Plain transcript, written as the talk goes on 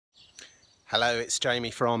Hello, it's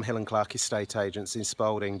Jamie from Hill & Clark Estate Agents in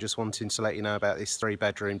Spalding. Just wanting to let you know about this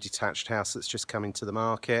 3-bedroom detached house that's just coming to the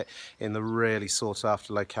market in the really sought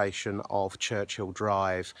after location of Churchill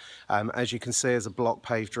Drive. As you can see, there's a block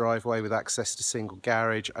paved driveway with access to single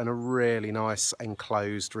garage and a really nice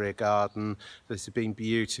enclosed rear garden that has been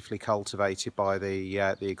beautifully cultivated by the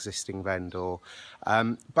existing vendor.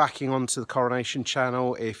 Backing onto the Coronation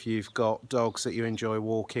Channel, if you've got dogs that you enjoy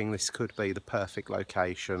walking, this could be the perfect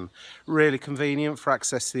location. Really convenient for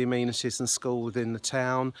access to the amenities and school within the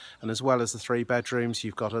town, and as well as the 3 bedrooms,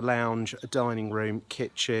 you've got a lounge, a dining room,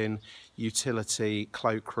 kitchen, utility,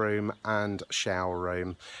 cloakroom and shower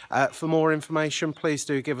room. For more information, please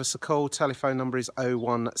do give us a call. Telephone number is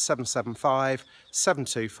 01775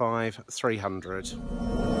 725 300.